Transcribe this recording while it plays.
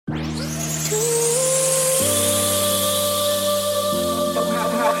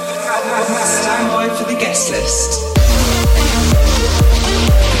Stand by for the guest list.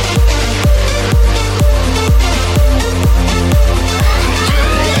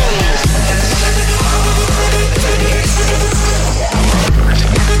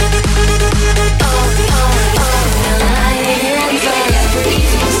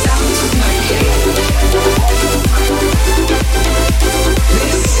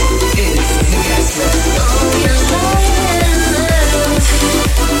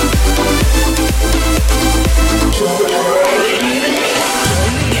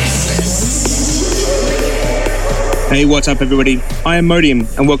 Hey, what's up everybody? I am Modium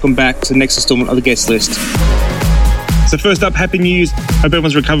and welcome back to the next installment of the guest list. So first up, Happy New Year's. Hope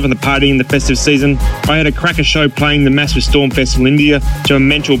everyone's recovered from the partying in the festive season. I had a cracker show playing the massive Storm Festival in India to a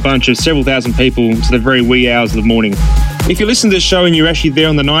mental bunch of several thousand people to the very wee hours of the morning. If you listen to the show and you're actually there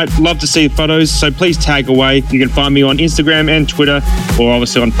on the night, love to see photos, so please tag away. You can find me on Instagram and Twitter, or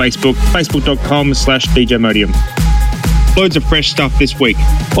obviously on Facebook, facebook.com/DJModium. Loads of fresh stuff this week.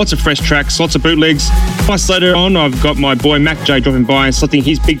 Lots of fresh tracks, lots of bootlegs. Plus later on, I've got my boy Mac J dropping by and selecting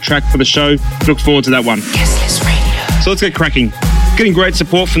his big track for the show. Look forward to that one. So let's get cracking. Getting great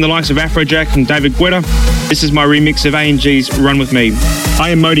support from the likes of Afrojack and David Guetta. This is my remix of A&G's Run With Me. I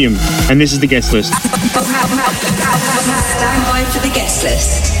am Modium, and this is the guest list. Stand by for the guest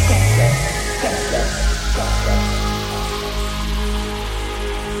list.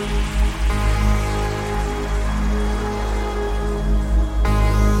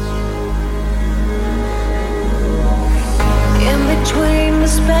 Between the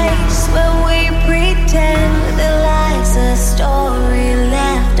space where we pretend there lies a story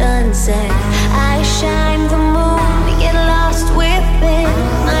left unsaid, I shine the moon, get lost within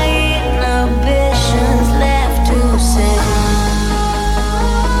my inhibitions left to say.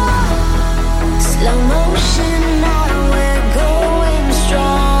 Slow motion, now we're going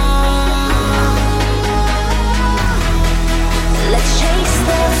strong. Let's chase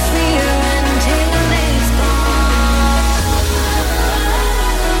the fear until it's gone.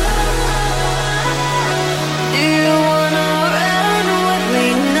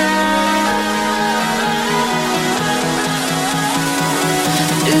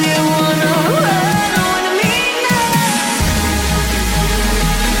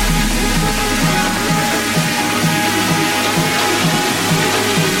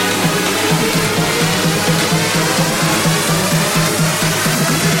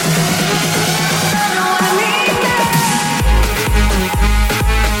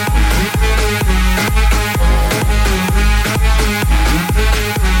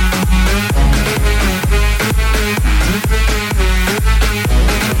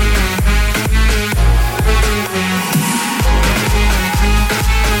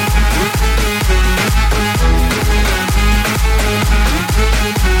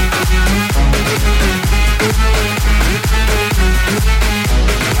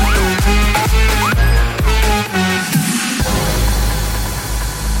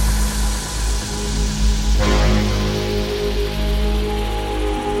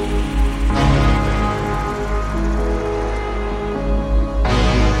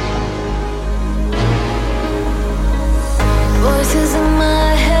 Voices in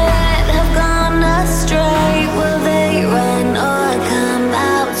my head have gone astray. Will they run or come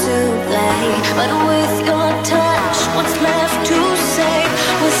out to play? But with your touch, what's left to say?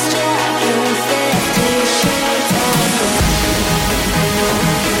 We're stuck in 50 shades of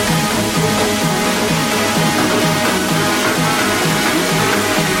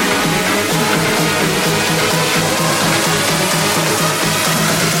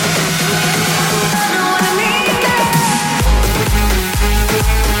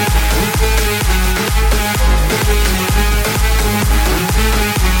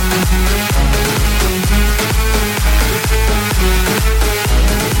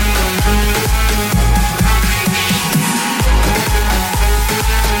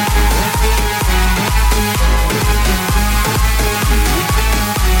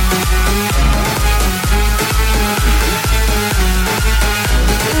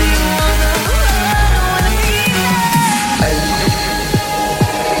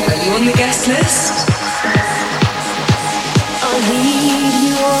On the guest list. I'll leave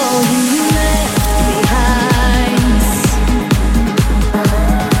you all you left behind.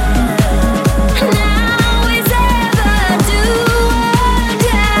 Now is ever do or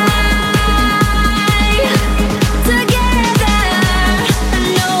die. Together,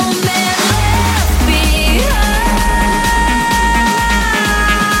 no man left behind.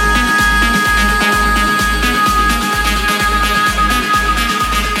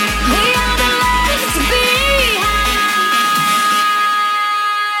 We are the left behind.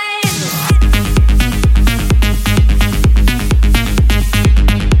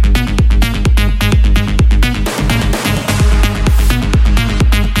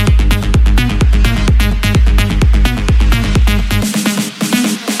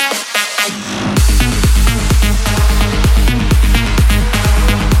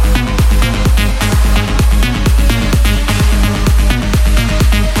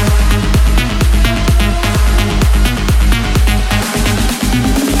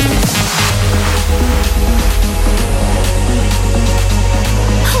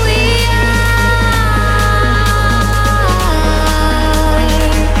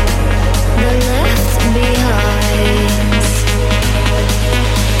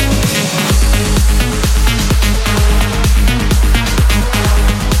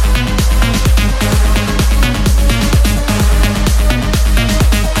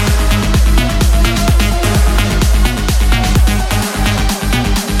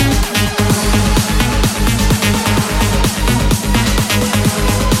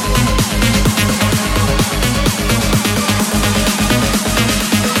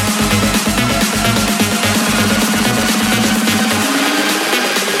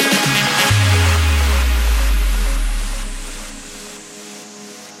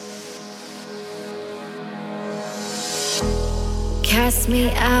 cast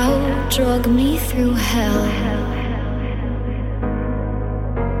me out, drug me through hell.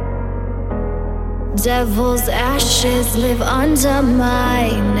 Devil's ashes live under my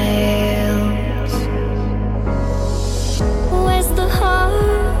nails. Where's the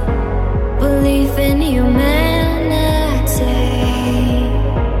heart? Belief in humanity.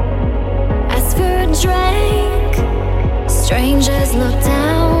 Ask for a drink. Strangers look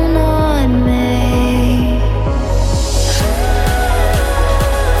down on me.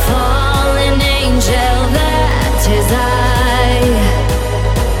 Fallen angel, that is I.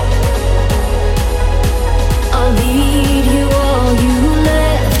 I'll lead you all you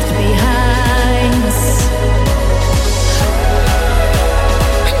left behind.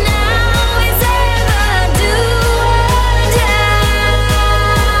 Now is ever do or die.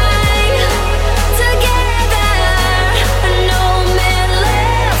 Together, no man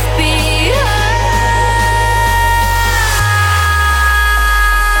left behind.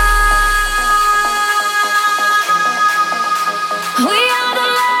 We are the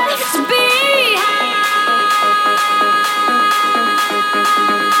left behind.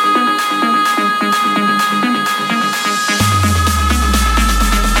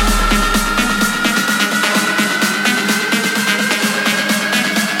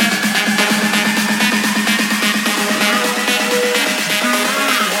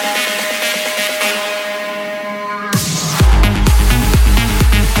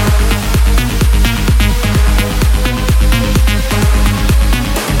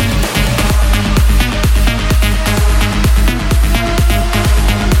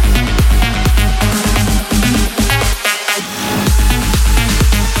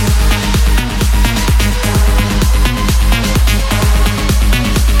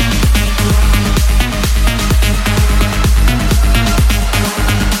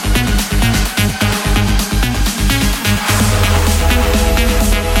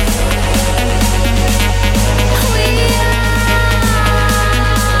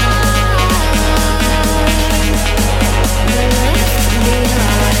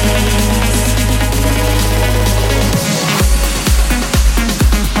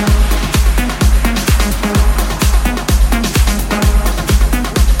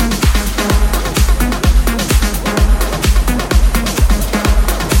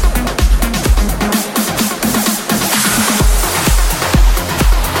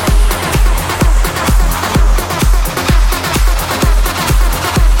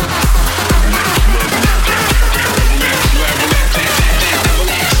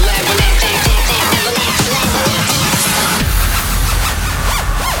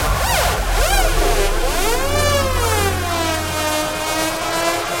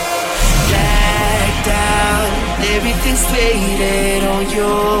 Everything's faded on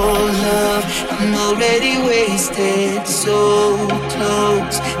your love. I'm already wasted, so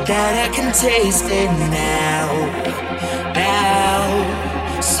close that I can taste it now.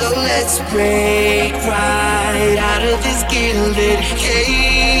 So let's break right out of these gilded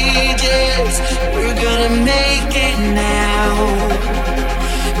cages. We're gonna make it now.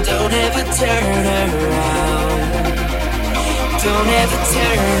 Don't ever turn around. Don't ever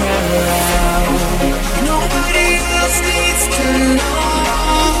turn around. Nobody else needs to know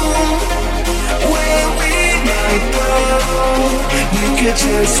where we might go. We could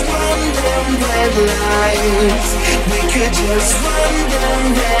just run them red lights. We could just run them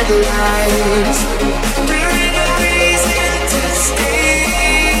red lights. There ain't no reason to stay.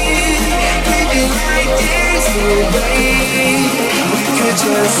 We'd be like years away. We could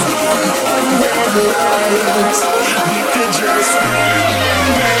just run them red lights. We could just run them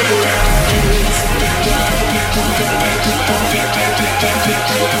red lights.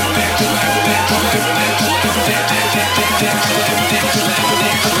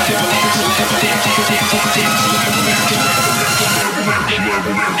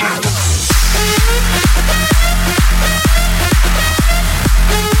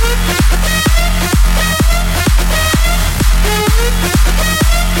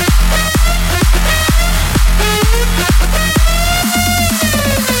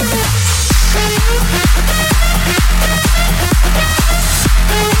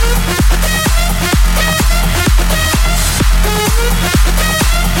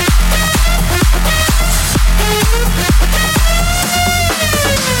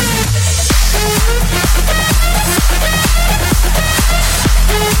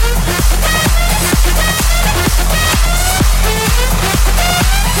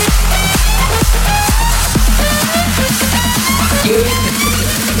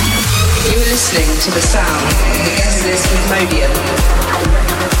 Listening to the sound of the guest list with Modium.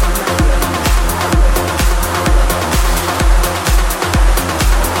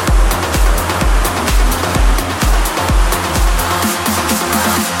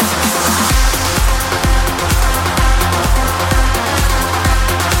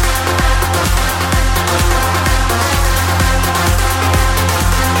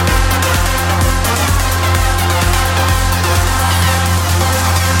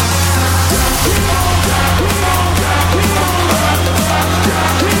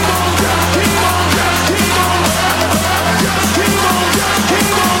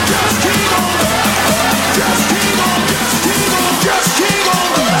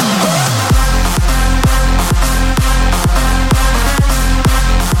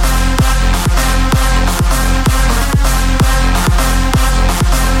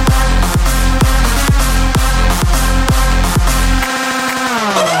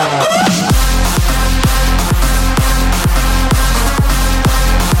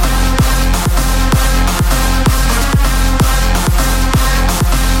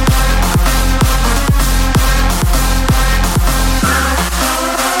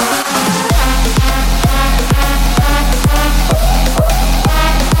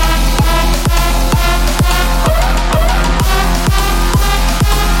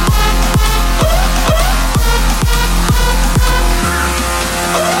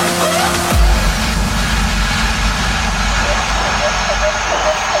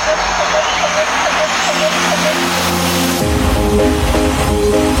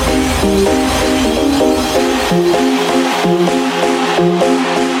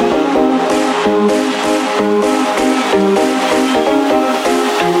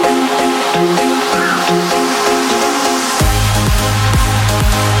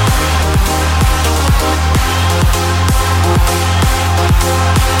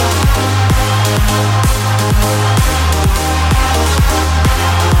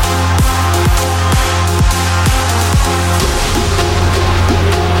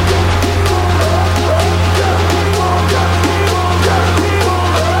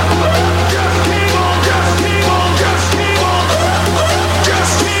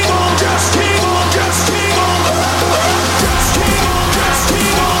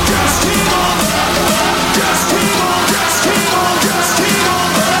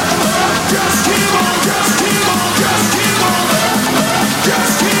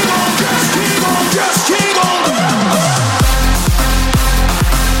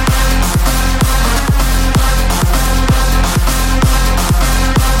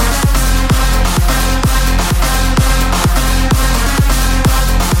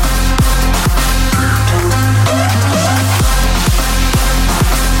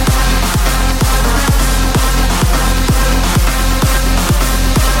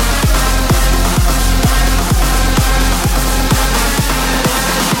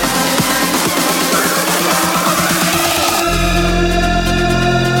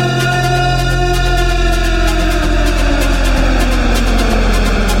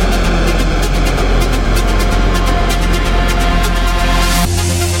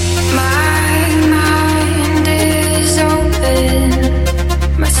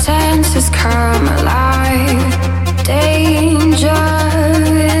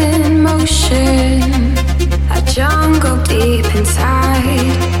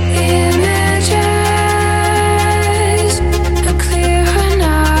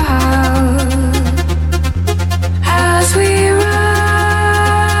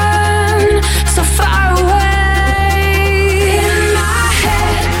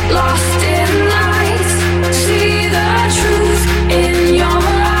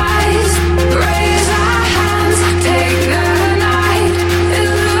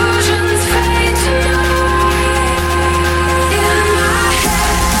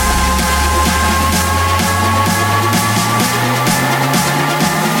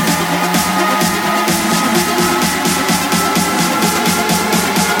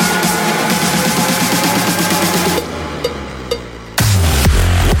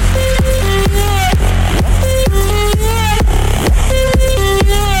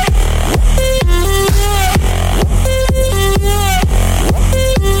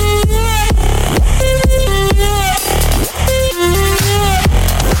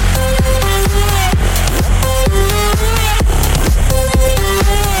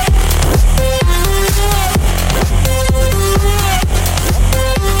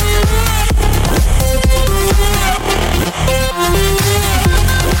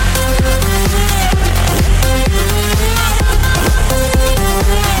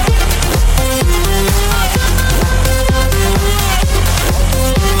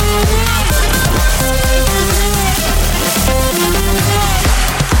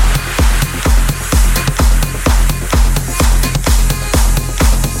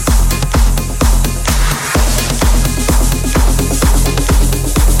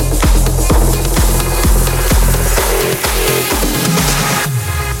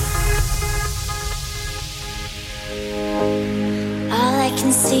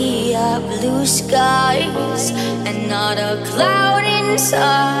 see are blue skies and not a cloud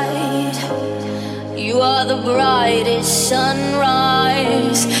inside. You are the brightest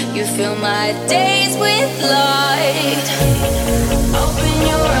sunrise. You fill my days with light. Open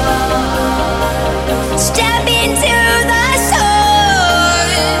your eyes, step into the sun.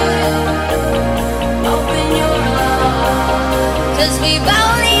 Open your eyes, 'cause we've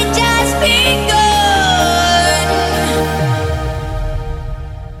only just begun.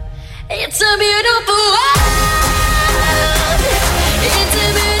 It's a beautiful world. It's a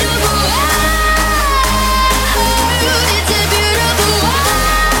beautiful world. It's a beautiful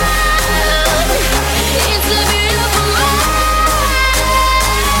world. It's a beautiful world.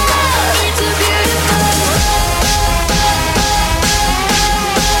 It's a beautiful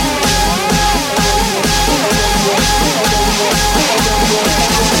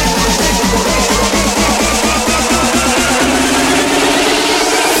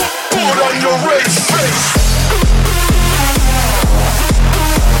Put on your race face.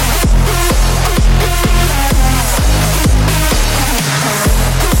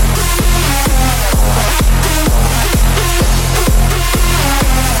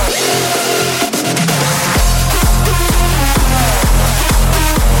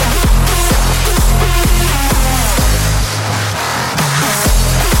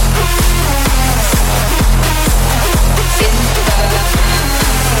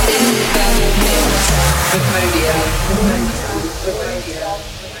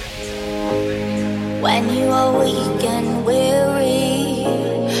 When you are weak and weary,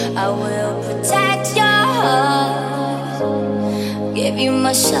 I will protect your heart. Give you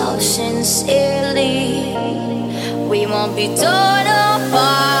myself sincerely. We won't be torn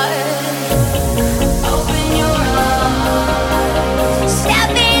apart. Open your eyes,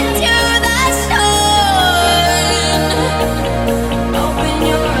 step into the sun. Open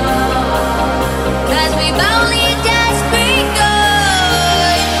your eyes, 'cause we've only just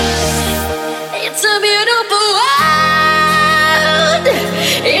begun. It's a beautiful world.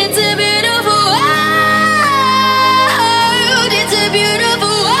 It's a beautiful world. It's a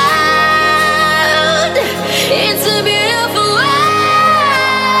beautiful world. It's a beautiful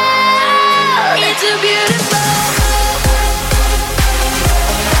world.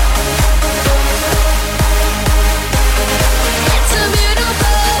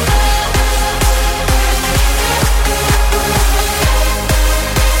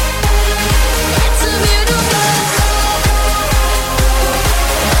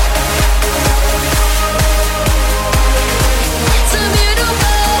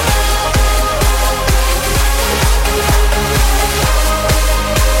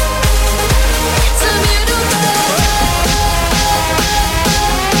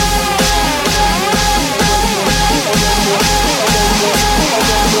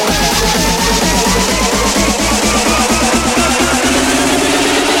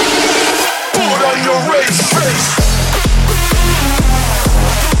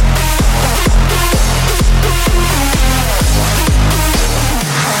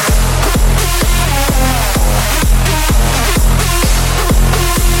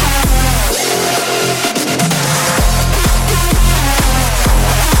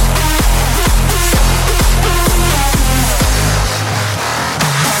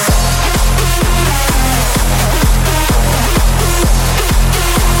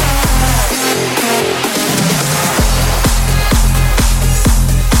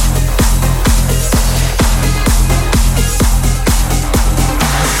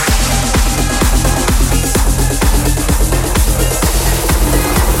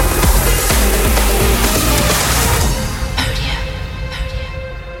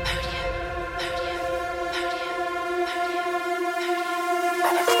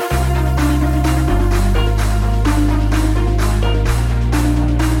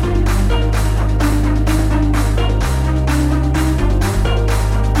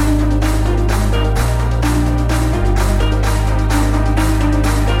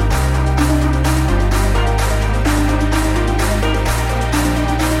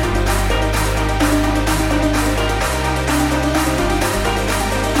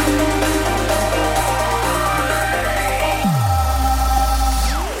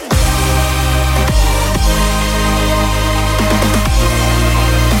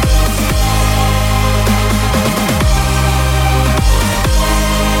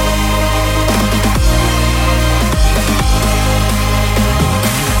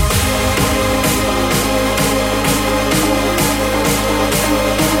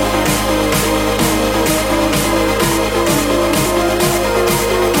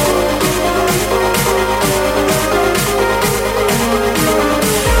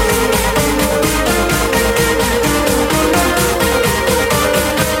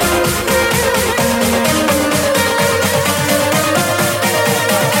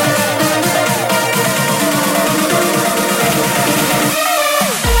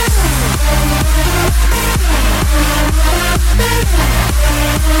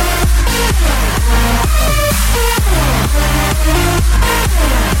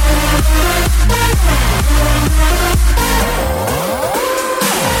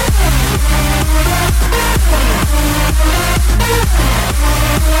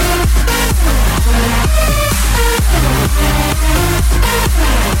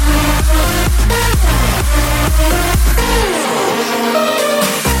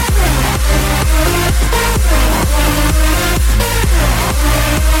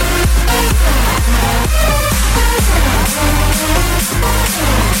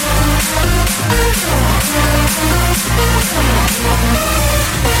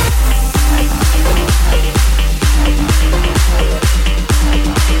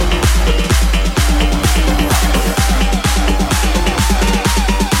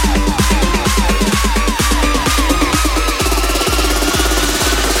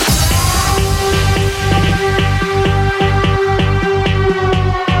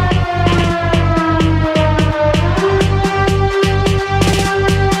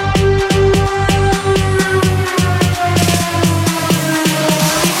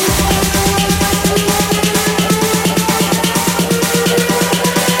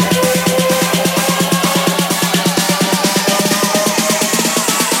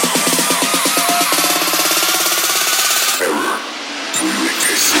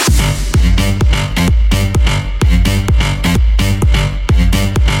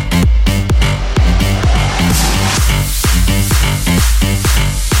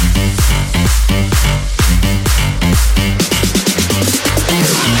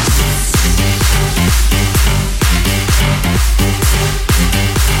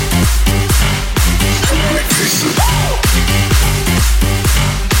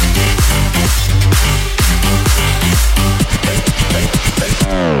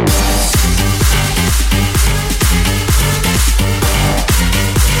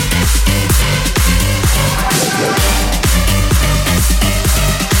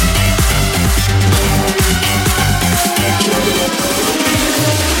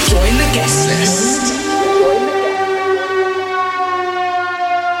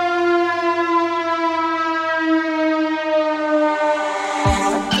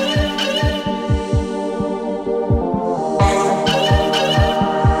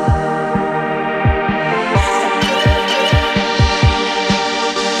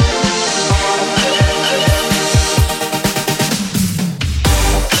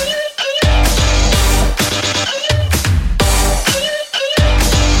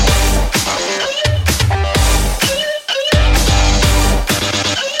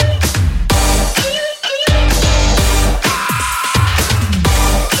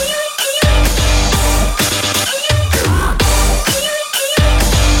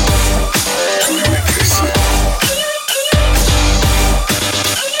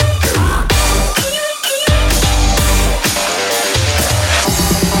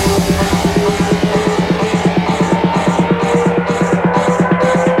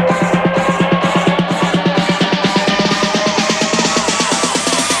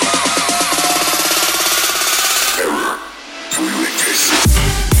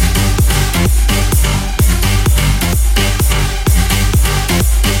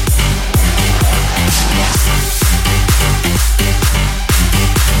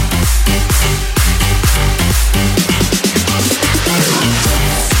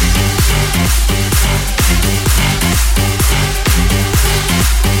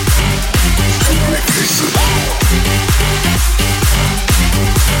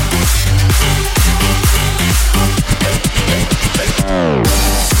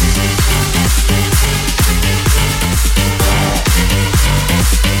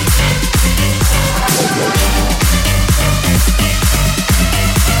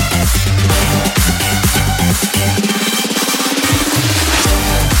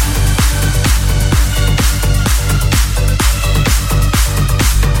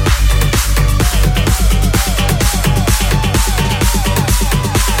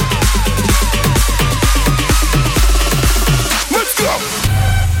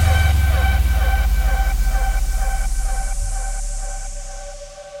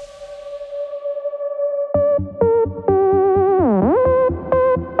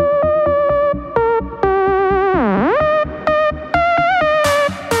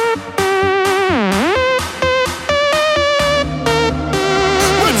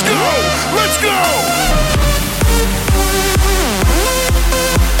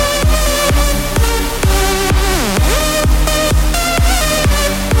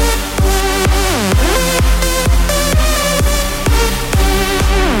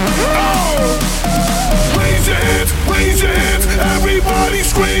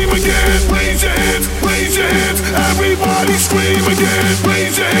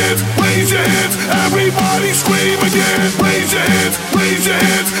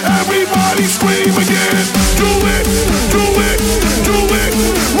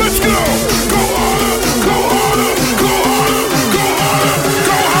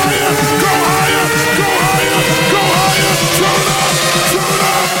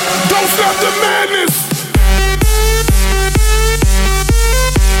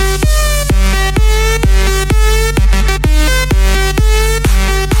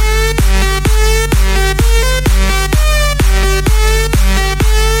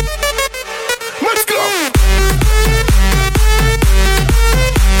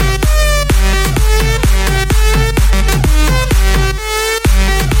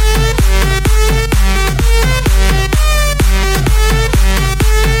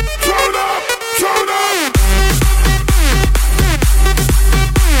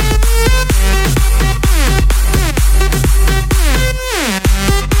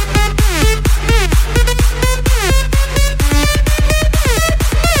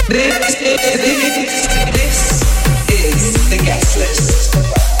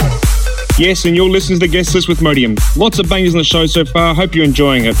 Yes, and you're listening to The Guest List with Modium. Lots of bangers on the show so far. Hope you're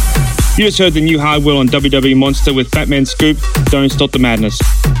enjoying it. You just heard the new Hardwell on WW Monster with Fatman Scoop, Don't Stop the Madness.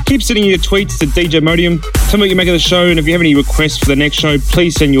 Keep sending your tweets to DJ Modium. Tell me what you make of the show, and if you have any requests for the next show,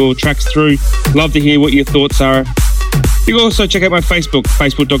 please send your tracks through. Love to hear what your thoughts are. You can also check out my Facebook,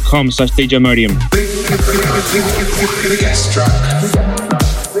 facebook.com/DJ Modium.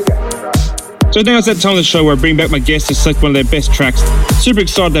 So now it's that time of the show where I bring back my guests to select one of their best tracks. Super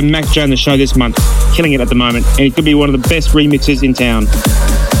excited to have Mac J on the show this month. Killing it at the moment, and he could be one of the best remixers in town.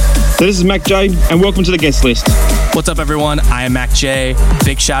 So this is Mac J, and welcome to the guest list. What's up, everyone? I am Mac J.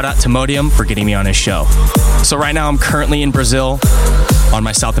 Big shout out to Modium for getting me on his show. So right now I'm currently in Brazil on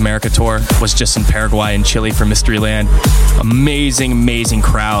my South America tour. Was just in Paraguay and Chile for Mysteryland. Amazing, amazing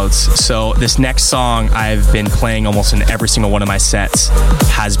crowds. So this next song I've been playing almost in every single one of my sets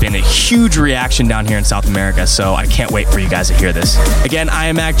has been a huge reaction down here in South America. So I can't wait for you guys to hear this. Again, I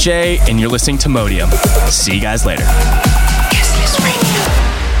am Mac J, and you're listening to Modium. See you guys later.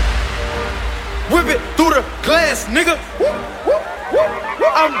 Whip it through the glass, nigga.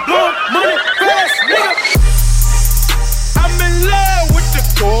 I'm blowing money fast, nigga. I'm in love with the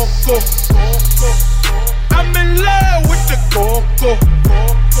coco. I'm in love with the coco.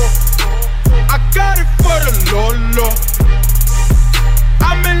 I got it for the Lolo.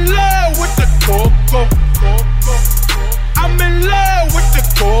 I'm in love with the coco. I'm in love with the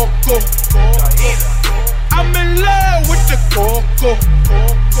coco. I'm in love with the coco.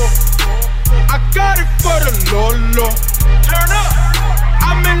 I got it for the Lolo. Turn up.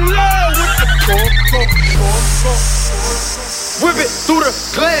 I'm in love with the coco. Whip it through the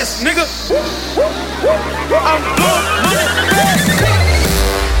glass, nigga. I'm blowing money fast, nigga.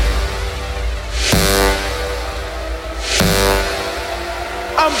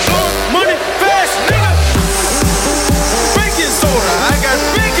 I'm blowing money fast, nigga. Baking soda, I got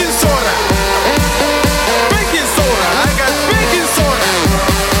baking soda. Baking soda, I got baking soda.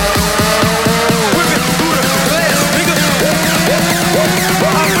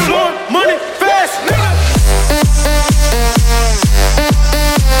 I'm blowing money fast, nigga.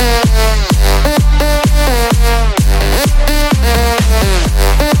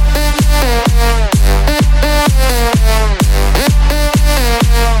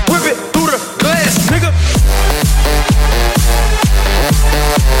 Whip it through the glass, nigga.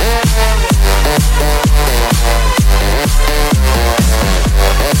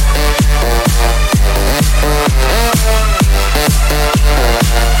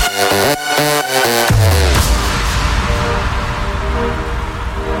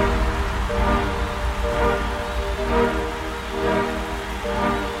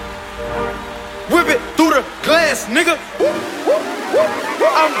 Whip it through the glass, nigga.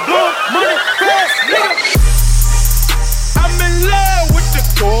 I'm blowing money fast, nigga. I'm in love with the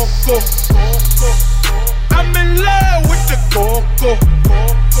coco. I'm in love with the coco.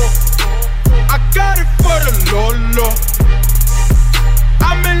 I got it for the Lolo.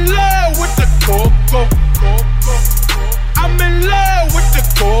 I'm in love with the coco. I'm in love with the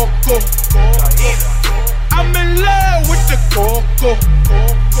coco. I'm in love with the coco.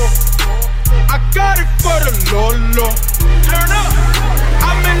 I got it for the Lolo. Turn up.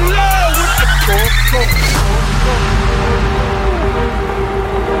 I'm in love with the coco.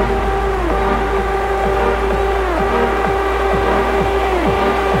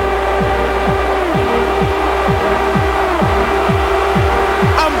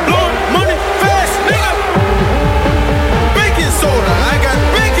 I'm blowing money fast, nigga. Baking soda, I got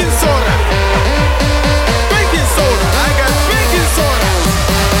baking soda. Baking soda, I got baking soda.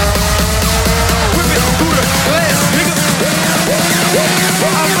 Whip it through the glass, nigga.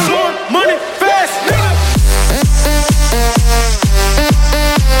 I'm blowing money fast, nigga.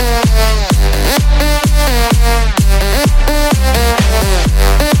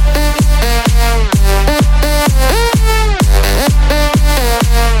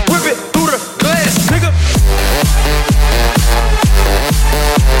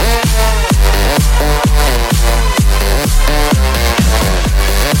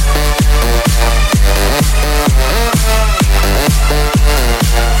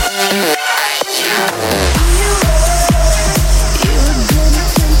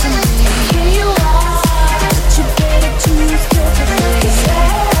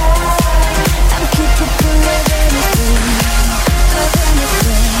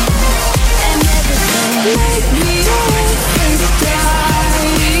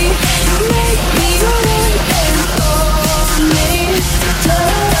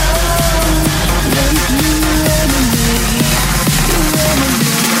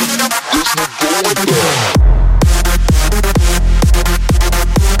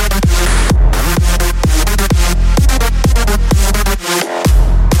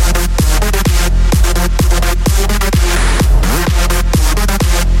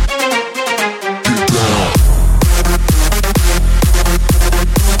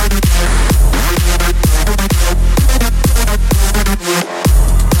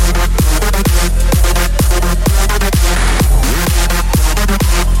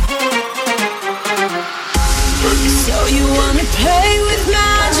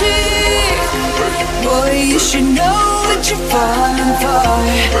 you're falling for.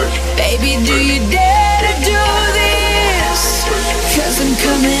 Baby, do you dare to do this? 'Cause I'm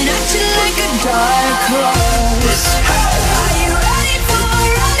coming at you like a dark horse. Are you ready for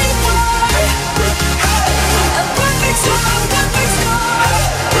a perfect storm, perfect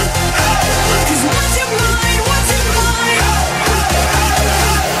storm? 'Cause what's your mind, what's your mind?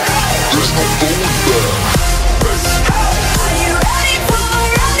 There's no going back. Are you ready for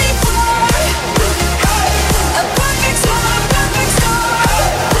a perfect storm, perfect storm?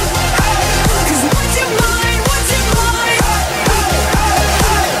 'Cause what's your mind, what's your mind?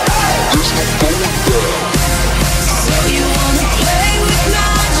 There's no going back. So you wanna play with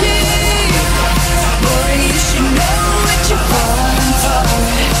magic? Boy, you should know what you're falling for.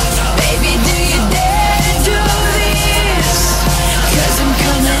 Baby, do you dare to do this? 'Cause I'm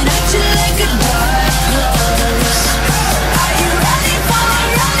coming at you like a dark horse. Are you ready for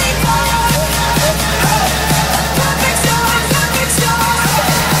a perfect storm, perfect storm?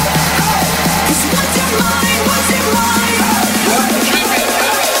 'Cause what's your mind, what's your mind?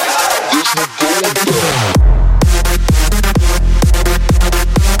 There's no going back.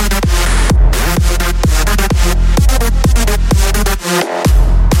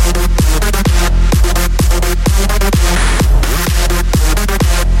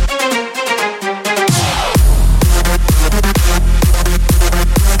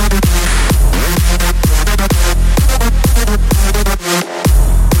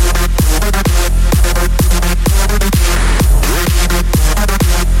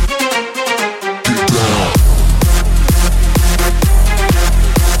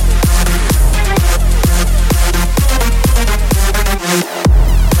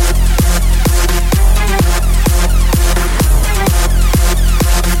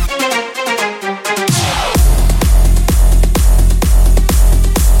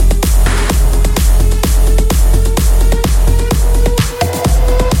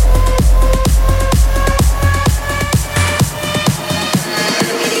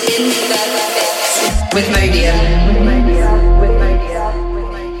 With Modium.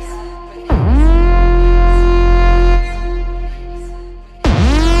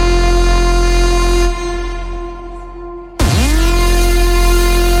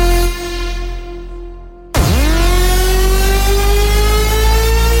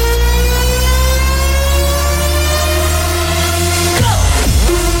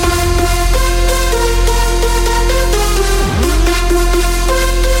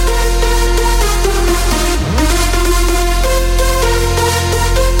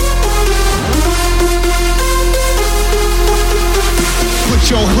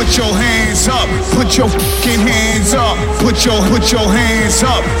 Put your hands up, put your fucking hands up, put your hands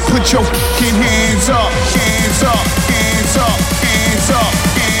up, put your fucking hands up, hands up, hands up, hands up,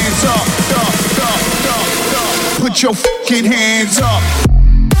 hands up, put your fucking hands up.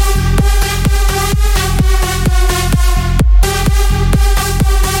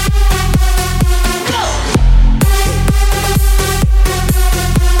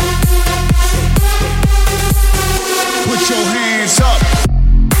 Put your hands up.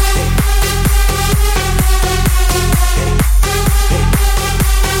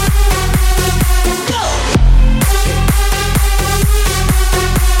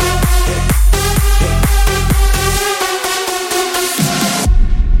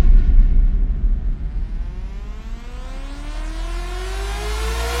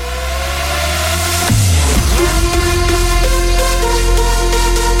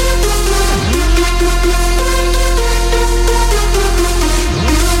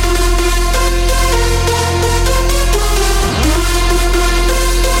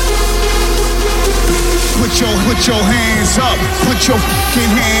 Put your hands up, put your fucking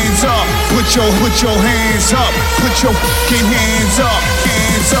hands up, put your hands up, put your fucking hands up,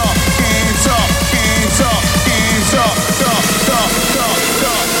 hands up, hands up, hands up, hands up,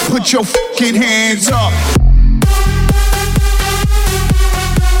 put your fucking hands up.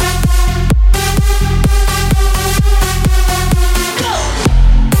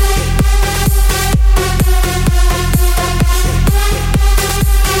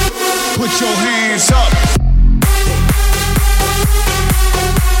 Put your hands up.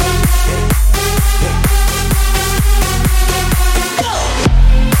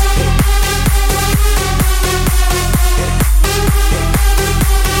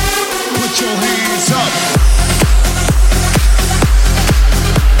 Put your hands up.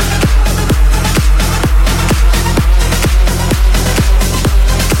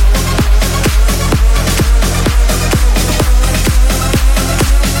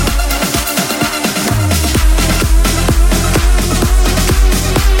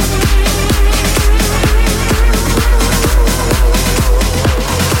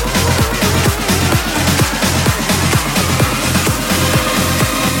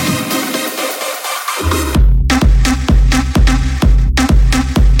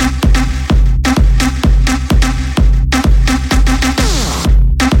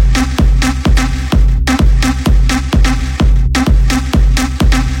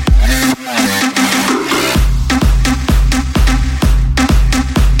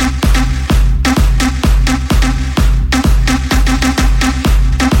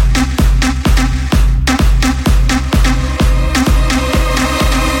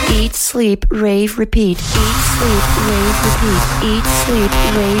 sleep, rave, repeat. Eat, sleep, rave, repeat. Eat, sleep,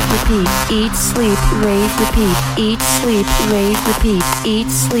 rave, repeat. Eat, sleep, rave, repeat. Eat, sleep, rave, repeat. Eat,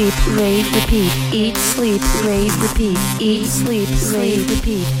 sleep, rave, repeat. Eat, sleep, rave, repeat. Eat, sleep, rave,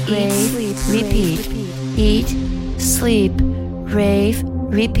 repeat. Rave, repeat. Eat, sleep, rave,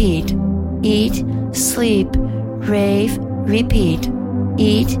 repeat. Eat, sleep, rave, repeat.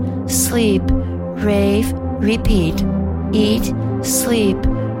 Eat, sleep, rave, repeat. Eat,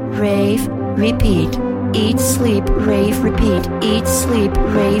 sleep, rave, repeat. Eat, sleep, rave, repeat. Eat, sleep,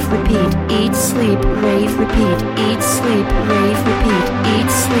 rave, repeat. Eat, sleep, rave, repeat. Eat, sleep, rave, repeat.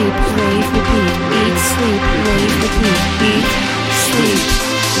 Eat, sleep, rave, repeat. Eat, sleep, rave, repeat. Eat, sleep,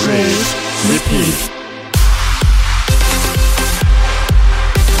 rave, repeat.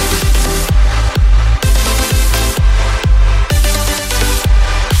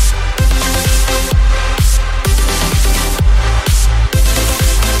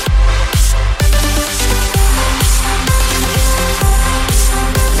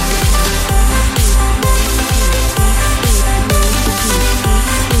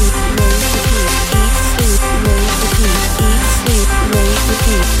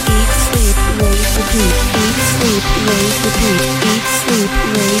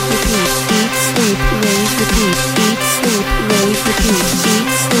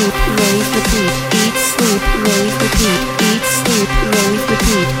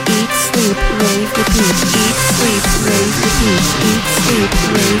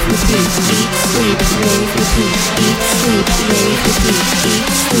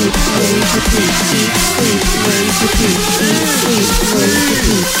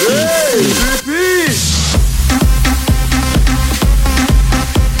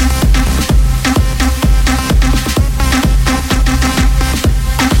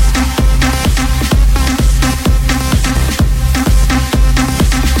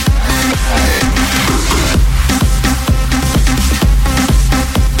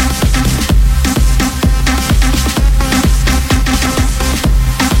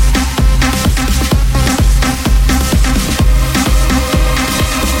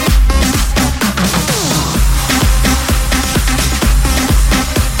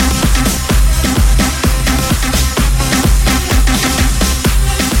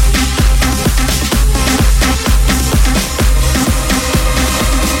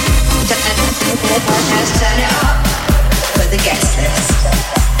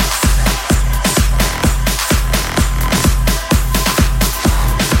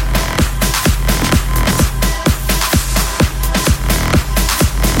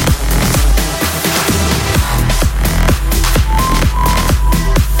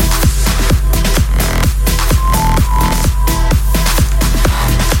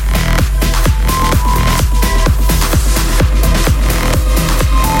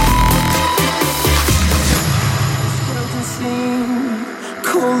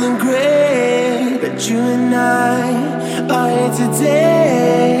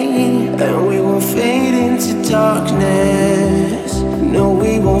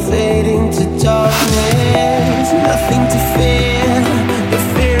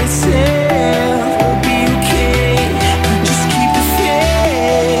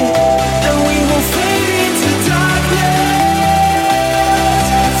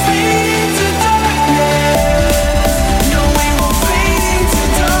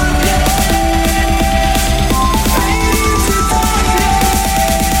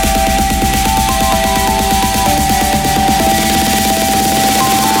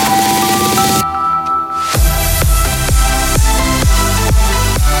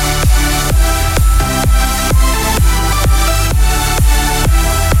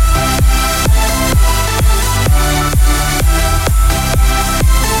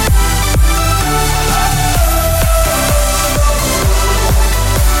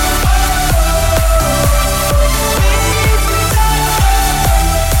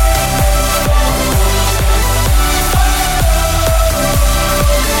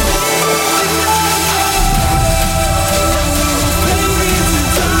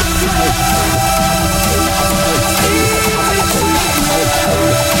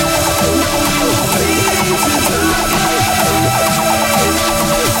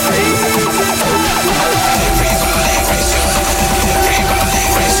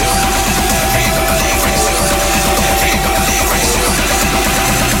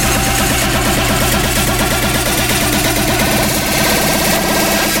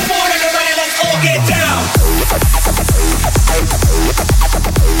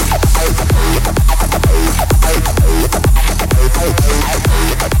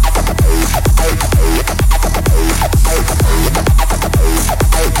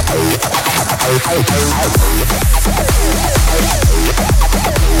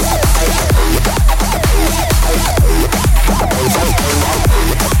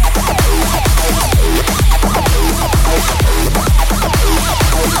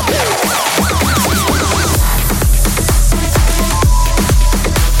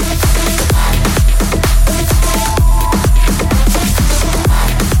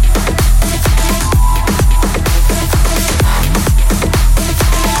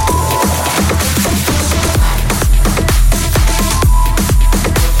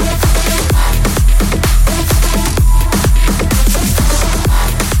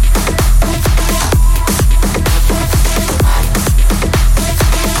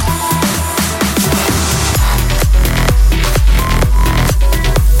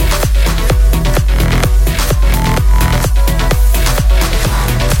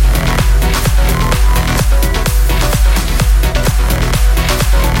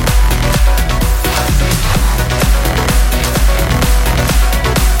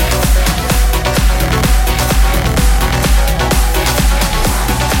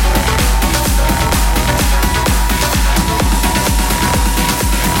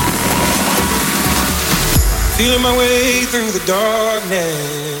 Feeling my way through the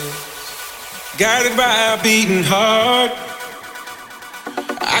darkness, guided by a beating heart.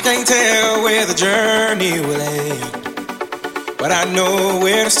 I can't tell where the journey will end, but I know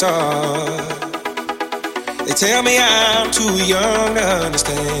where to start. They tell me I'm too young to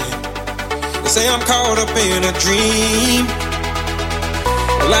understand. They say I'm caught up in a dream.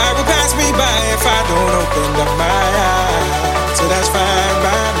 Life will pass me by if I don't open up my eyes, so that's fine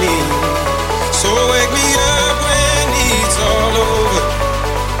by me. So wake me up when it's all over,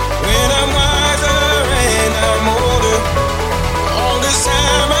 when I'm wiser and I'm older. All this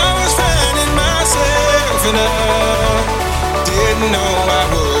time I was finding myself and I didn't know I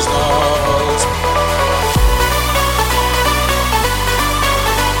was lost.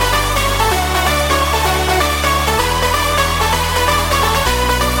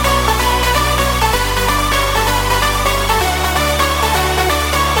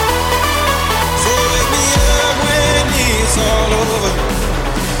 It's all over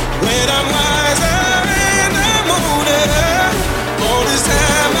when I'm wiser and I'm older. All this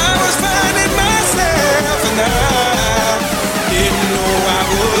time I was finding myself and I didn't know I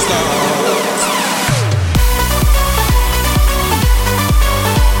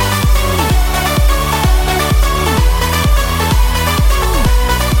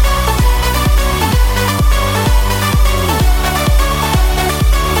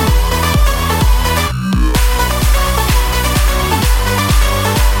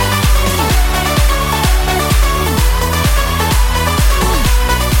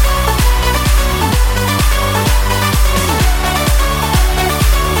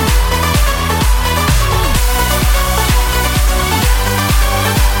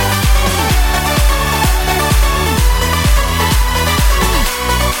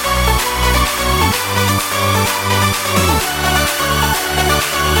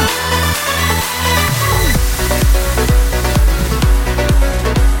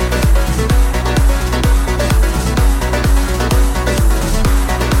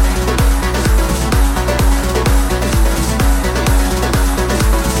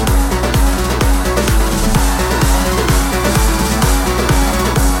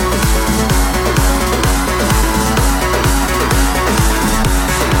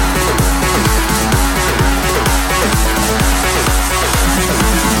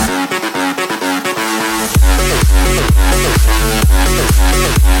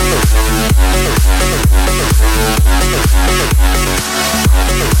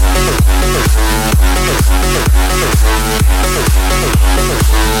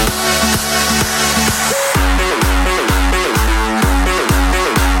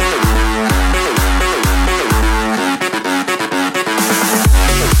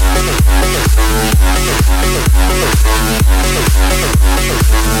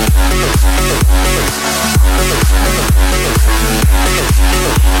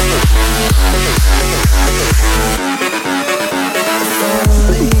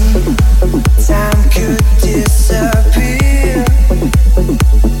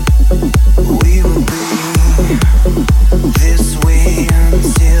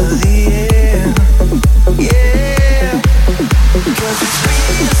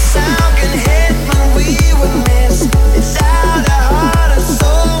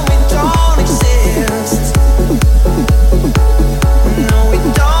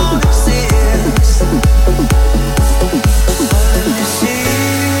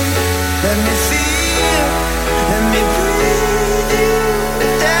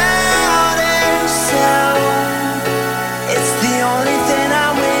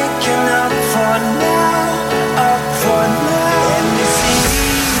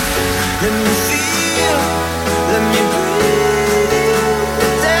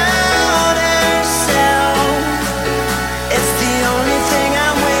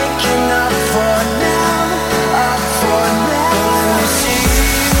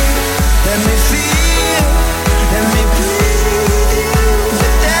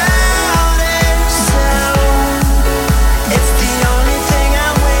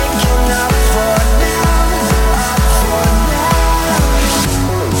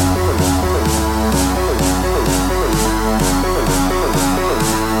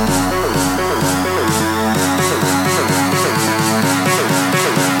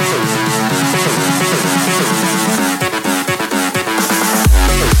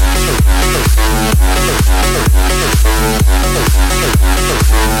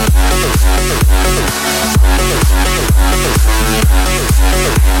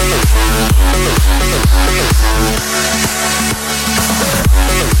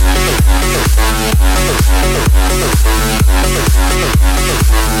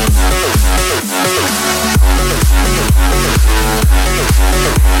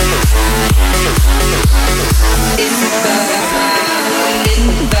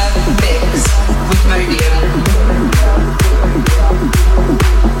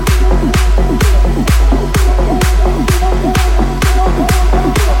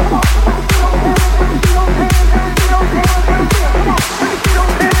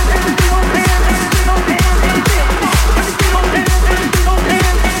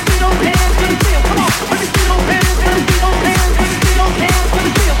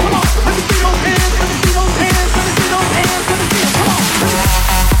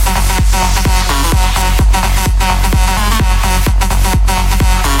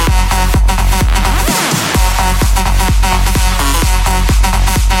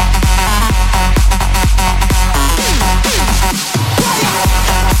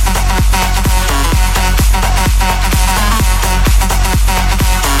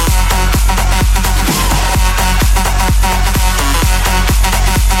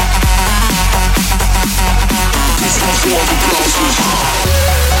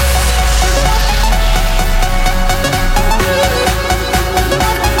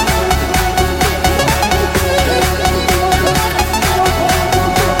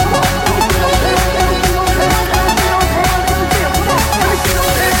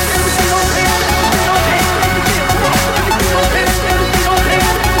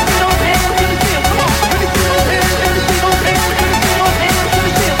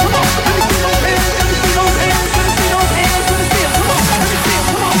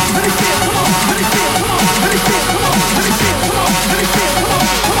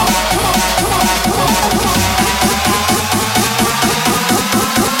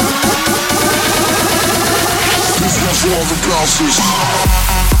bounces.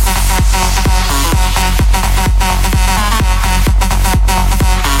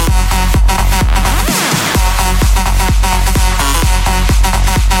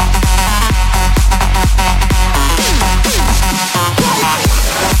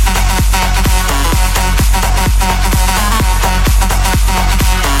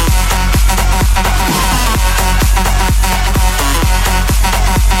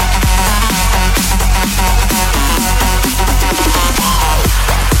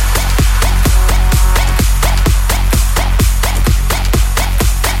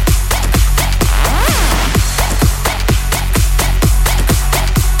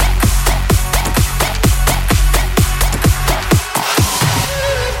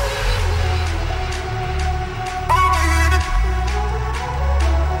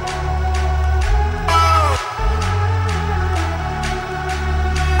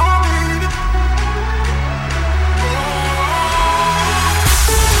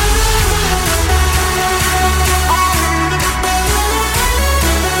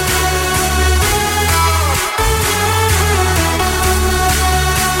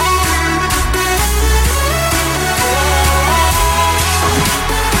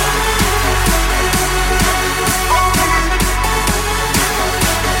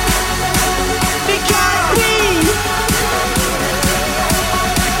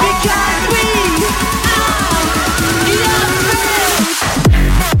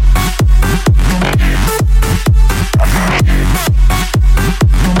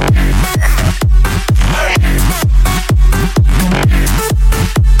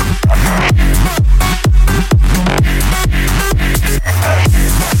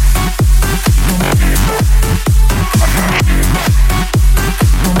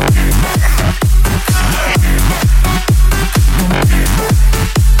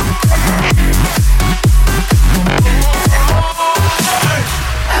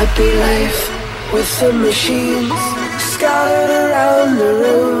 The machines scattered around the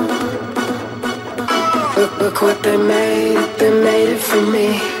room. Look what they made it for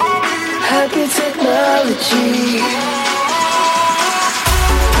me. Happy technology.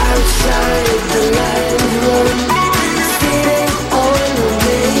 Outside the land room, feeding on the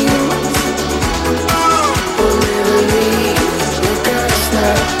wings. We'll never leave. Look at us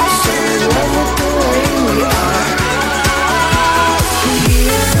now, so in love with the way we are.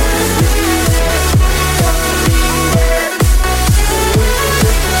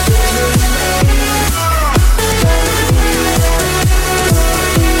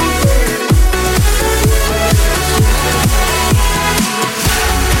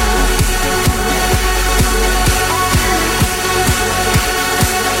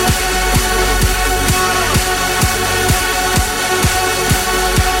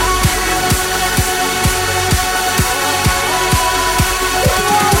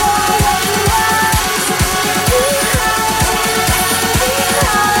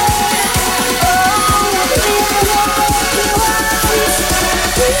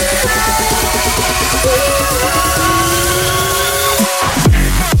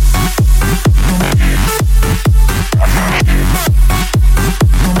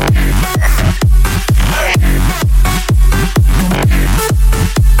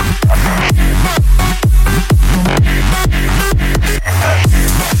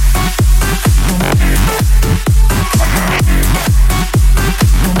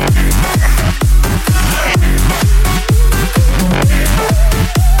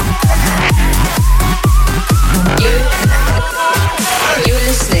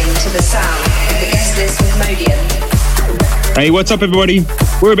 Hey, what's up everybody?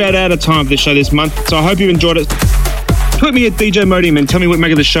 We're about out of time for the show this month, so I hope you've enjoyed it. Tweet me at DJ Modium and tell me what you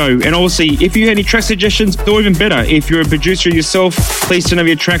make of the show. And obviously, if you have any track suggestions, or even better, if you're a producer yourself, please send over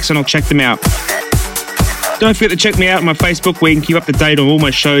your tracks and I'll check them out. Don't forget to check me out on my Facebook where you can keep up to date on all my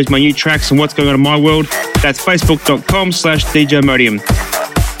shows, my new tracks and what's going on in my world. That's facebook.com/DJ Modium.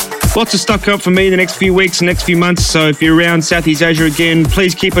 Lots of stuff coming up for me in the next few weeks and next few months, so if you're around Southeast Asia again,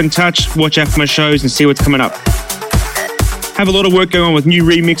 please keep in touch, watch out for my shows and see what's coming up. Have a lot of work going on with new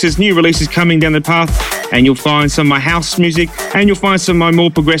remixes, new releases coming down the path, and you'll find some of my house music, and you'll find some of my more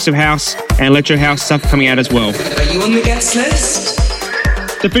progressive house and electro house stuff coming out as well. Are you on the guest list?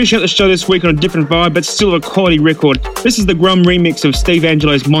 To finish out the show this week on a different vibe, but still a quality record, this is the Grum remix of Steve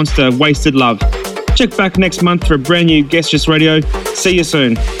Angelo's Monster, Wasted Love. Check back next month for a brand new Guest List Radio. See you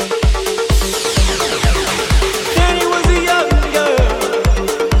soon.